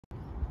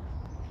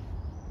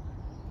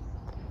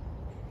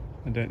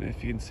I don't know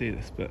if you can see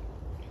this, but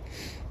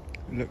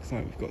it looks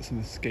like we've got some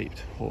escaped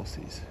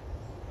horses.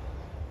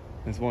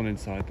 There's one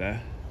inside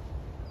there,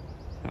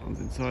 that one's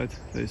inside,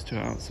 those two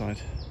are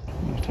outside.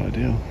 Not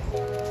ideal.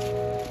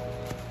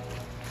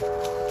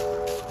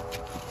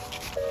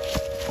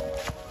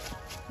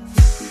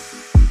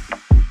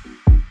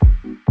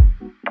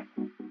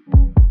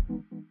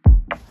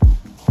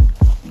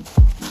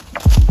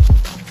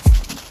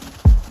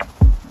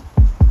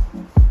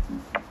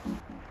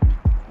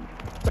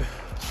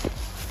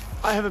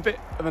 I have a bit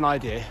of an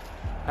idea.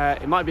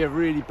 It might be a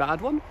really bad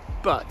one,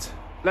 but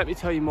let me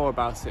tell you more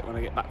about it when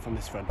I get back from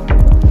this run.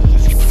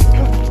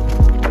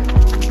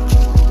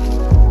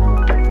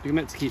 You're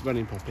meant to keep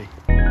running, Poppy.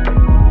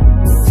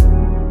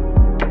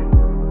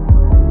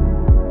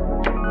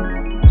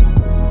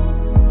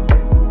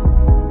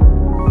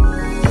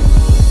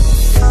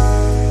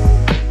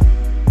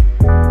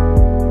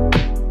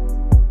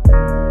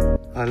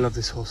 I love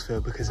this horse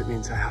field because it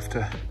means I have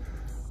to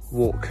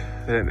walk.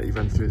 They don't let you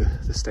run through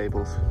the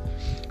stables,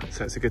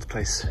 so it's a good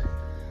place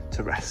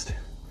to rest.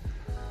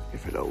 Go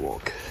for a little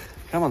walk.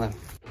 Come on then.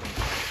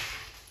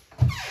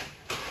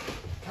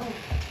 Come on.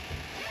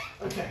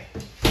 Okay.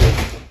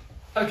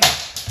 Okay.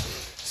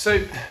 So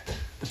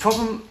the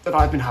problem that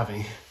I've been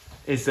having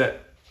is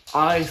that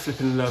I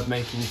flipping love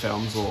making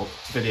films or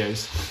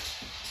videos.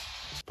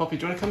 Poppy,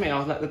 do you want to come here?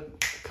 I'll let the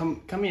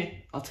come here.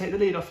 I'll take the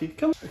lead off you.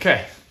 Come.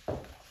 Okay.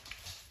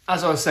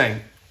 As I was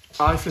saying,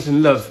 I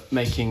flipping love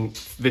making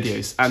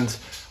videos, and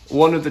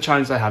one of the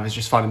challenges I have is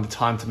just finding the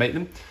time to make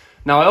them.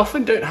 Now, I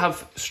often don't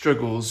have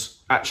struggles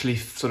actually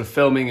sort of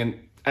filming and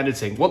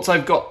editing. Once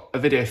I've got a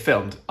video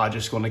filmed, I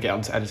just want to get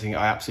onto editing.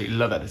 I absolutely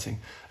love editing.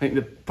 I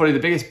think probably the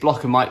biggest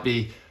blocker might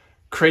be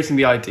creating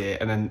the idea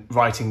and then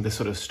writing the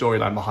sort of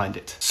storyline behind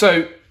it.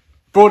 So,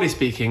 broadly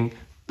speaking,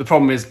 the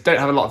problem is don't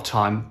have a lot of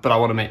time, but I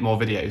want to make more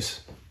videos.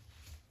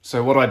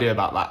 So what do I do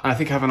about that? And I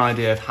think I have an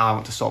idea of how I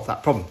want to solve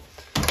that problem.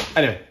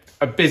 Anyway,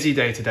 a busy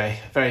day today,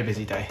 very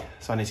busy day,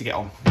 so I need to get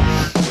on.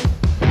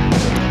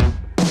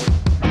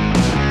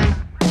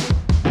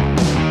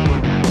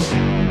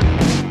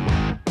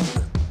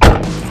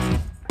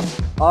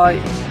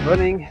 I'm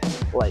running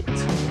late.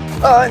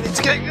 Oh, I need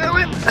to get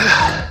going.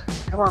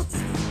 Come on.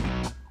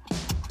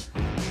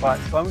 Right,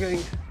 so I'm going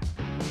to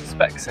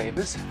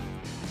Specsavers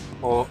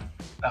for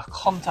a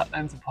contact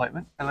lens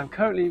appointment, and I'm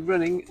currently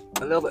running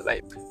a little bit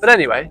late. But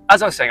anyway,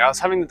 as I was saying, I was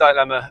having the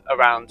dilemma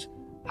around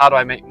how do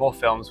I make more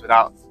films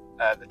without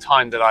the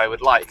time that I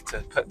would like to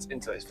put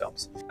into those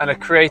films. And a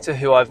creator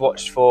who I've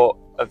watched for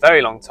a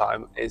very long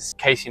time is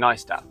Casey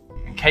Neistat.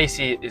 And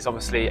Casey is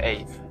obviously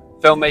a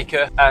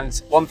filmmaker,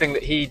 and one thing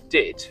that he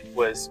did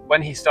was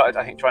when he started,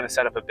 I think, trying to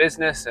set up a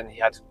business and he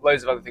had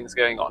loads of other things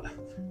going on,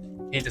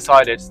 he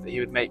decided that he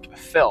would make a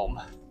film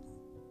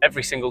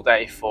every single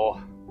day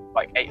for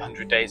like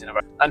 800 days in a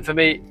row. And for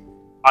me,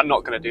 I'm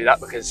not going to do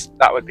that because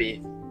that would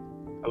be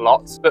a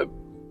lot. But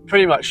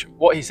pretty much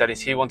what he said is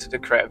he wanted to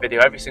create a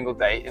video every single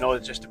day in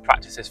order just to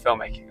practice his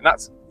filmmaking. And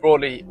that's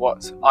broadly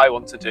what I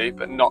want to do,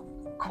 but not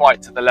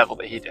quite to the level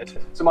that he did.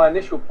 So my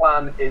initial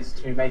plan is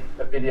to make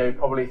a video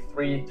probably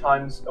 3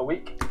 times a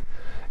week.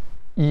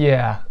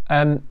 Yeah,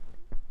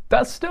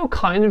 that's still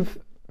kind of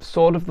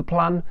sort of the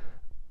plan,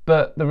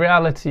 but the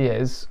reality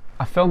is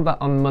I filmed that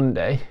on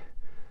Monday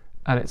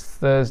and it's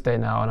Thursday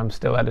now and I'm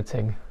still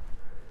editing.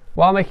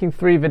 While making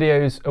 3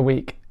 videos a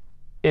week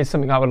is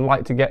something I would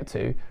like to get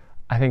to,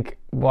 I think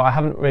what I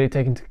haven't really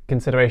taken into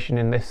consideration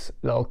in this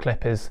little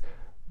clip is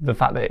the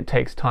fact that it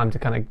takes time to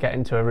kind of get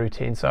into a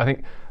routine. So I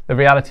think the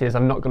reality is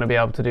I'm not going to be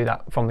able to do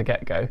that from the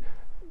get-go,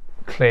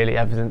 clearly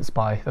evidenced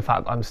by the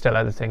fact that I'm still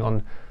editing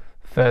on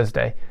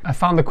Thursday. I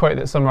found the quote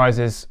that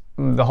summarises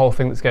the whole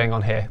thing that's going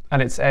on here,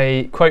 and it's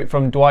a quote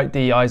from Dwight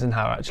D.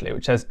 Eisenhower actually,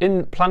 which says,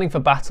 "In planning for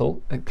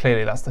battle," and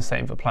clearly that's the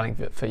same for planning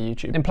for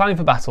YouTube, "In planning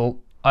for battle,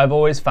 I've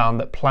always found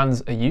that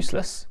plans are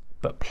useless,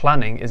 but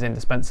planning is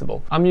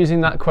indispensable." I'm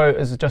using that quote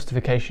as a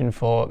justification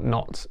for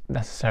not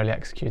necessarily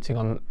executing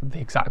on the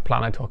exact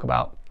plan I talk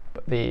about,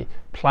 but the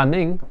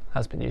planning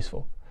has been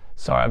useful.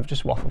 Sorry, I've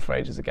just waffled for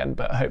ages again,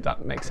 but I hope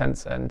that makes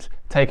sense, and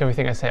take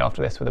everything I say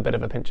after this with a bit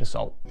of a pinch of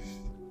salt.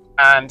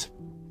 And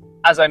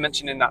as I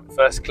mentioned in that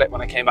first clip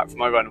when I came back from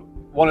my run,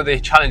 one of the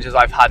challenges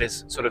I've had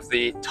is sort of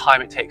the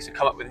time it takes to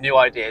come up with new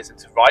ideas and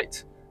to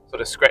write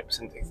sort of scripts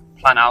and to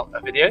plan out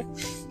a video.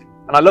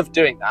 And I love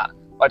doing that,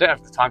 but I don't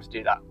have the time to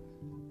do that.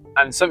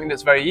 And something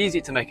that's very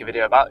easy to make a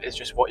video about is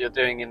just what you're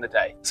doing in the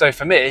day. So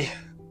for me,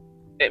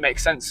 it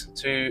makes sense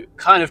to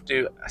kind of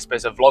do, I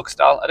suppose, a vlog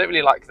style. I don't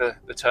really like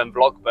the term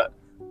vlog, but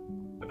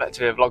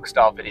effectively a vlog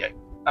style video.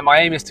 And my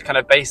aim is to kind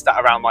of base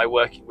that around my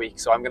working week.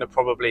 So I'm going to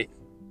probably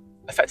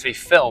effectively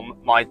film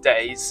my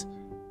days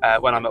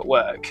when I'm at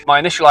work. My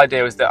initial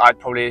idea was that I'd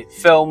probably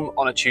film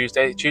on a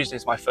Tuesday. Tuesday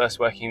is my first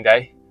working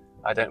day.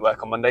 I don't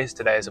work on Mondays.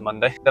 Today is a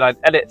Monday. Then I'd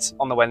edit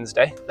on the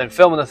Wednesday, then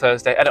film on the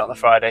Thursday, edit on the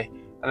Friday,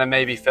 and then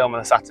maybe film on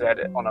a Saturday,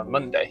 edit on a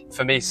Monday.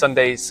 For me,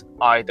 Sundays,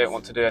 I don't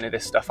want to do any of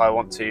this stuff. I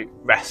want to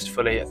rest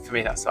fully. For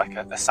me, that's like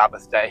a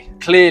Sabbath day.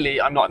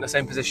 Clearly, I'm not in the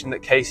same position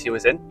that Casey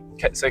was in.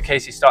 So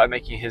Casey started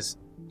making his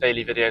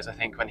daily videos, I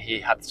think, when he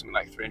had something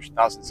like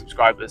 300,000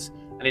 subscribers,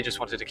 and he just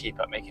wanted to keep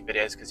up making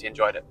videos because he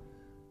enjoyed it.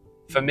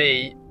 For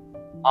me,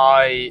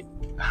 I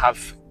have,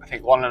 I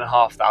think,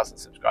 1,500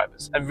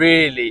 subscribers, and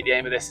really the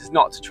aim of this is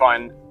not to try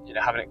and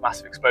have a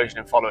massive explosion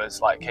in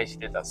followers like Casey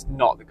did. That's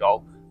not the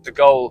goal. The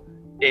goal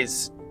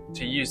is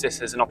to use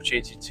this as an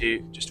opportunity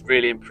to just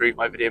really improve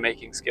my video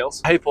making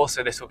skills. I hope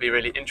also this will be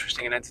really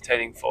interesting and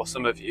entertaining for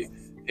some of you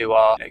who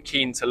are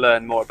keen to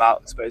learn more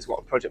about, I suppose, what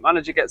a project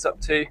manager gets up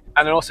to,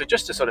 and then also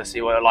just to sort of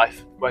see what a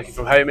life working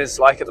from home is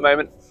like at the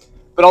moment.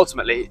 But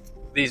ultimately,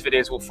 these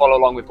videos will follow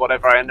along with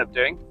whatever I end up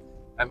doing,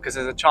 because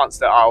there's a chance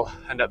that I'll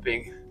end up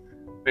being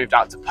moved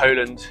out to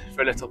Poland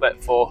for a little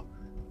bit for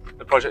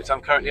the project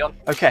I'm currently on.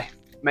 Okay,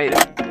 made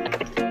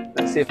it.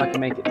 Let's see if I can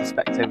make it to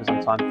Specsavers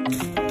on time.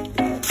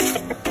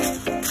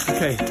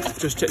 Okay,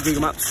 just checked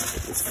Google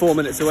Maps. It's 4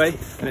 minutes away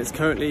and it's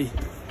currently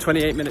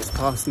 28 minutes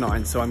past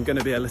 9, so I'm going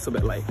to be a little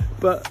bit late,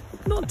 but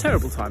not a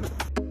terrible time.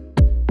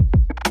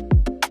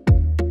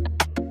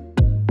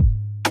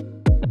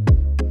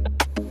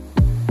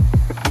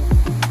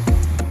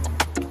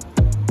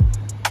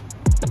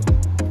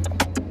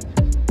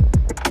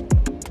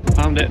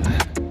 Found it.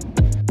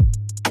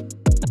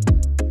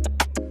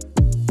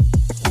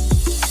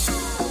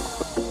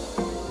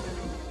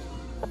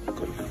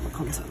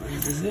 Contact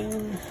lenses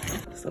in.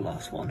 That's the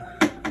last one.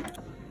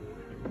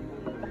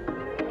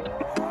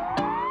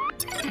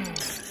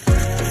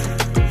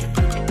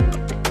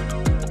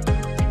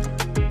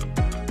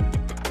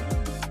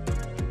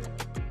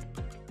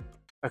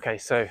 Okay,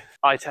 so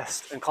eye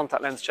test and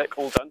contact lens check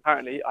all done.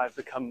 Apparently I've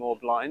become more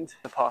blind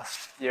the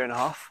past year and a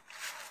half.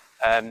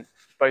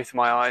 Both of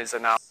my eyes are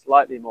now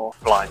slightly more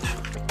blind.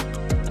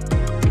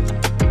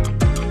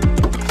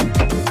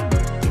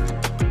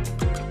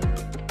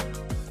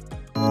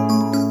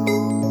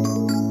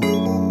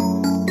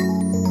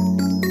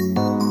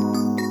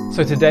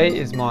 So today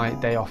is my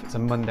day off. It's a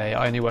Monday.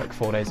 I only work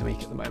 4 days a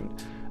week at the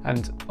moment.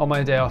 And on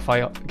my day off,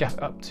 I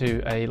get up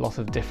to a lot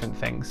of different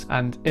things.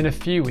 And in a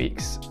few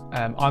weeks,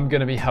 I'm going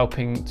to be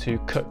helping to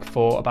cook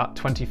for about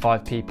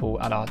 25 people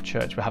at our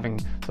church. We're having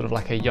sort of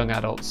like a young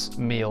adults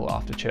meal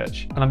after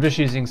church. And I'm just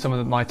using some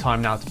of my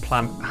time now to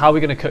plan how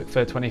we're going to cook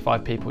for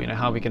 25 people,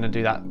 how are we going to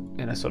do that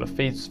in a sort of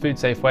food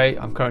safe way.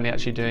 I'm currently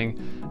actually doing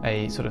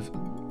a sort of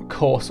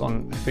course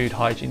on food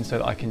hygiene so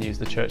that I can use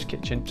the church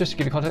kitchen. Just to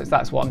give you context,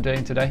 that's what I'm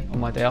doing today on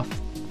my day off.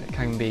 It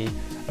can be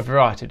a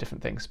variety of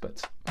different things,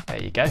 but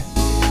there you go.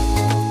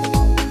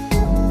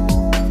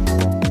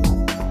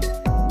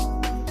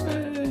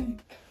 Hey,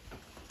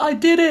 I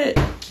did it!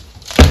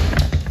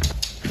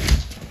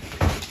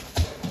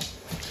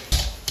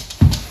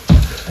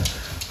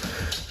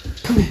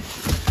 Come here,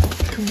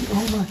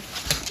 oh my.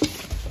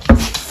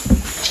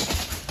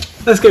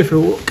 Let's go for a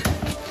walk.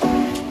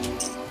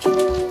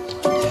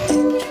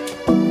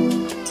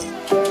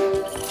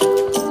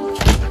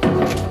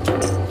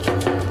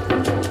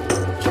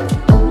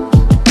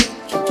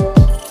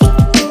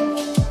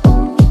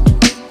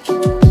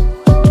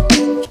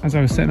 As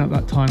I was setting up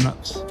that time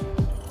lapse,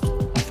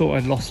 I thought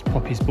I'd lost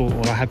Poppy's ball,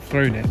 or I had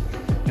thrown it,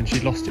 and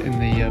she'd lost it in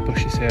the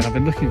bushes here, and I've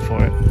been looking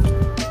for it.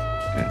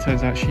 And it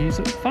turns out she's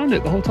found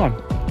it the whole time.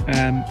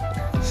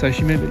 So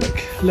she made me look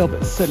a little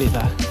bit silly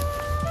there.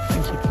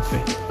 Thank you, Poppy.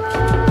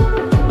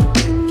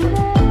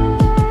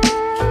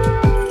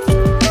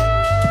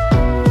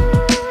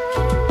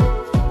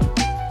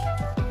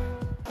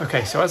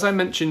 Okay, so as I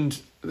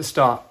mentioned at the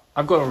start,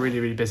 I've got a really,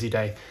 really busy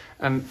day,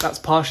 and that's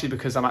partially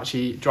because I'm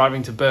actually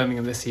driving to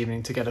Birmingham this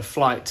evening to get a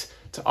flight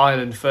to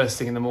Ireland first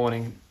thing in the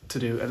morning to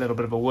do a little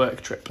bit of a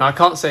work trip. Now, I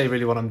can't say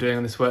really what I'm doing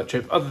on this work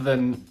trip other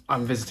than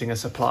I'm visiting a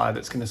supplier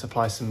that's going to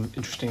supply some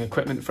interesting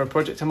equipment for a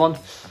project I'm on,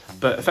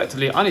 but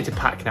effectively I need to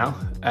pack now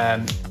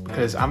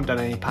because I haven't done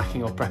any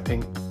packing or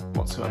prepping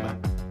whatsoever.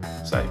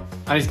 So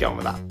I need to get on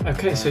with that.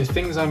 Okay, so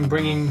things I'm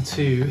bringing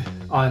to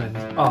Ireland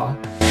are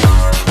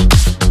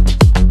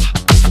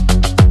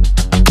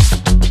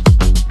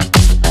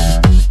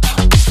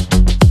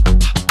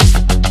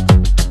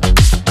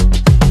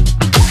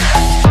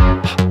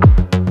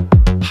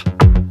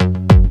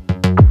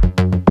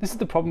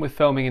the problem with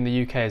filming in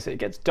the UK is it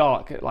gets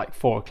dark at like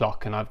 4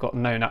 o'clock and I've got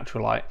no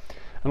natural light,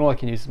 and all I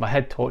can use is my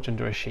head torch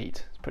under a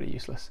sheet. It's pretty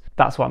useless.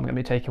 That's what I'm going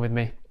to be taking with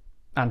me,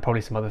 and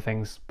probably some other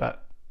things,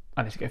 but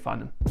I need to go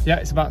find them. Yeah,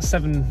 it's about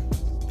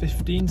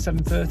 7:15,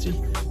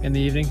 7:30 in the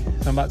evening,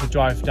 so I'm about to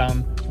drive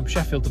down from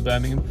Sheffield to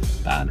Birmingham,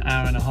 about an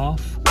hour and a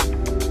half.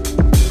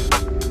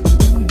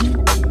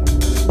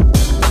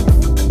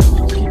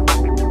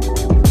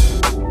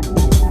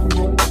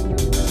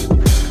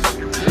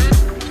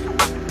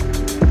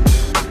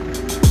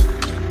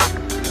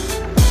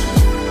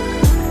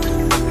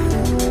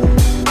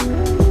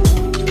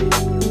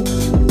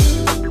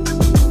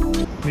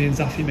 Me and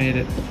Zafy made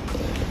it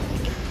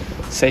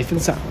safe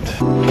and sound.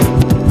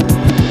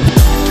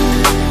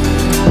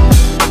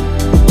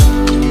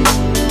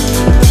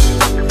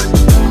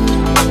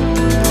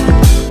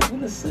 I'm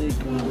gonna say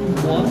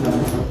one.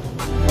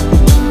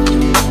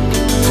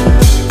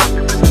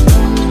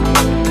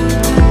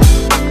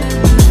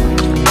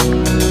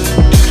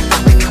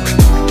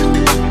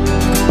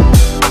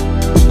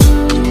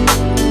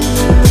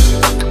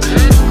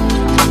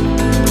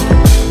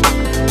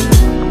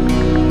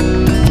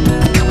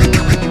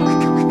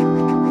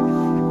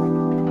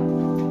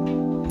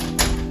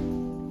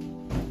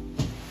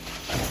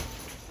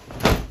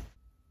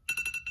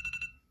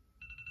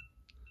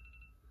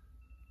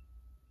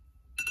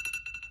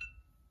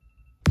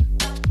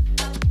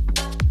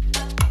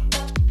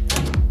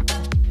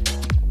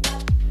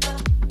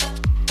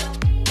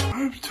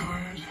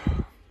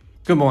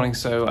 Good morning.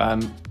 So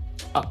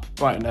up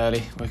bright and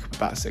early, woke up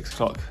about 6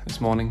 o'clock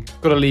this morning.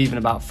 Got to leave in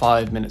about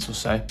 5 minutes or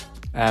so.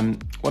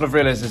 What I've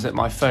realised is that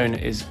my phone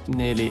is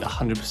nearly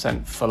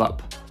 100% full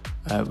up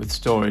with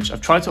storage.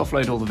 I've tried to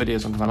offload all the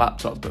videos onto my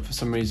laptop, but for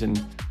some reason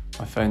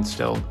my phone's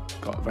still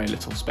got very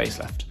little space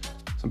left.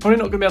 So I'm probably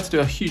not going to be able to do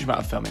a huge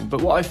amount of filming,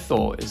 but what I've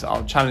thought is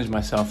I'll challenge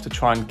myself to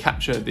try and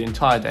capture the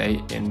entire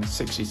day in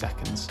 60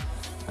 seconds.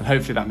 And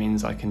hopefully that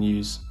means I can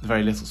use the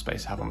very little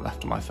space I have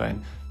left on my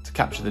phone to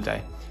capture the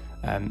day.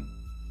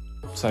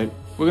 So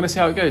we're going to see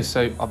how it goes.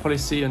 So I'll probably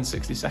see you in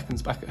 60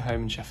 seconds back at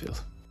home in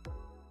Sheffield.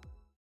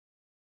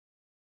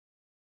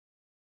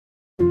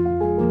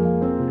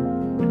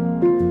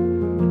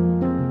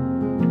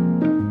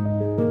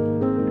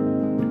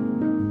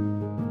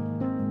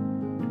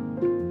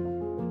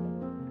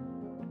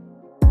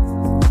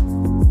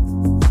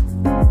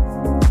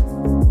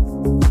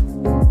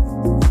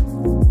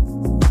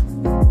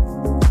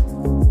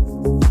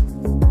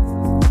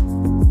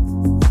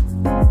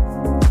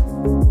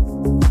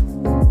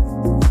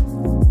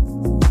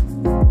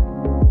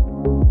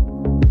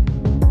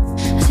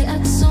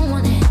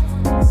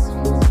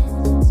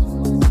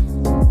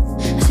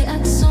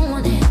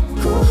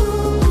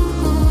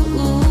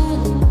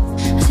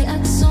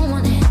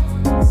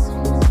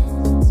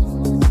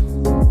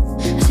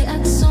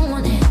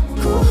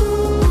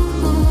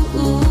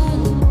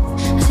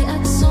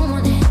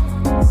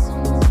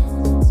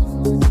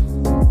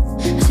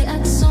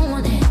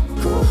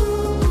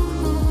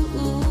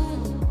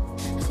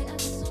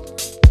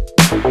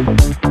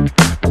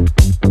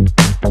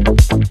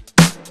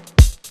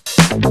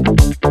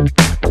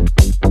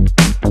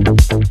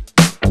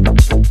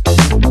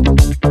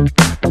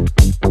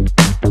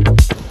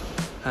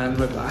 And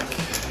we're back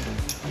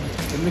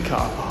in the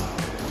car park.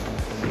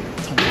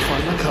 Time to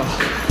find my car.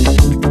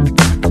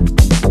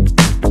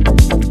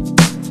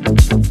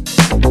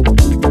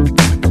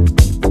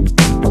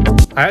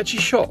 I actually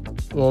shot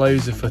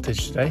loads of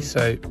footage today,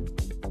 so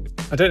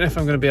I don't know if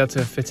I'm going to be able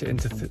to fit it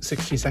into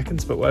 60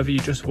 seconds, but whatever you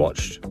just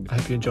watched, I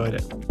hope you enjoyed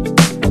it.